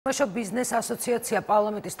სათამაშო ბიზნეს ასოციაცია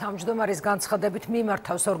პარლამენტის თავმჯდომარის განცხადებით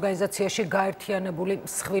მიმართავს ორგანიზაციაში გაერთიანებული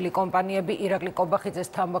მსხვილი კომპანიები ირაკლი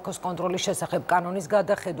კობახიძეს თამბაქოს კონტროლის შესახებ კანონის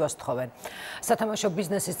გადახედვას თხოვენ. სათამაშო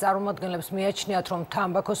ბიზნესის წარმომადგენლებს მიაჩნიათ, რომ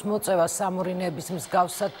თამბაქოს მოწევა სამორინეების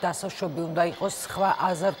მსგავსად დასაშვები უნდა იყოს სხვა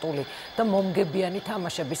აზარტული და მომგებიანი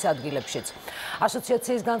თამაშების ადგილებშიც.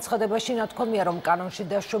 ასოციაციის განცხადებაში ნათქვამია, რომ კანონში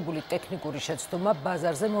დაშვებული ტექნიკური შეცდომა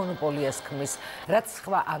ბაზარზე მონოპოლიას ქმნის, რაც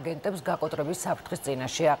სხვა აგენტებს გაკოტრების საფრთხის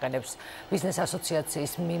წინაშე აყენებს. ბიზნეს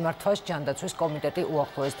ასოციაციის მიმართვას ჯანდაცვის კომიტეტი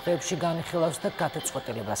უახლოეს დღეებში განიხილავს და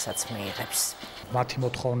გადაწყვეტილებასაც მიიღებს. მათი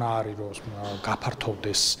მოთხოვნა არის, რომ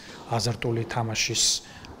გაფართოვდეს აზარტული თამაშის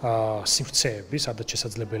სივრცეები, სადაც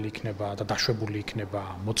შესაძლებელი იქნება და დაშვებული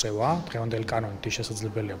იქნება მოწევა. დღევანდელი კანონით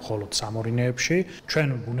შესაძლებელია მხოლოდ სამორინეებში. ჩვენ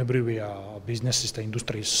ბუნებრივია ბიზნესის და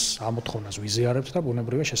ინდუსტრიის ამოთხოვნას ვიზიარებთ და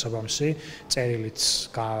ბუნებრივია შესაბამისი წერილიც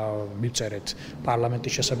მივწერეთ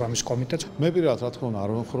პარლამენტის შესაბამის კომიტეტს. მე პირადად რა თქმა უნდა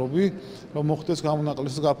არ ვამხრობი, რომ მოხდეს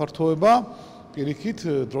გამონაკლისის გაფართოება.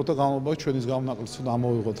 პირიქით, დროთა განმავლობაში ჩვენის გამონაკლისს უნდა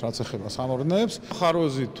ამოვიღოთ, რაც ეხება სამორინეებს.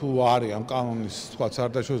 ხარვეზი თუ არის ამ კანონის, თქვა,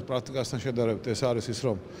 საერთაშორისო პრაქტიკასთან შედარებით, ეს არის ის,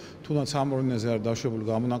 რომ თუნდაც სამორინეზე არის დაშვებული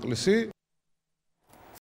გამონაკლისი.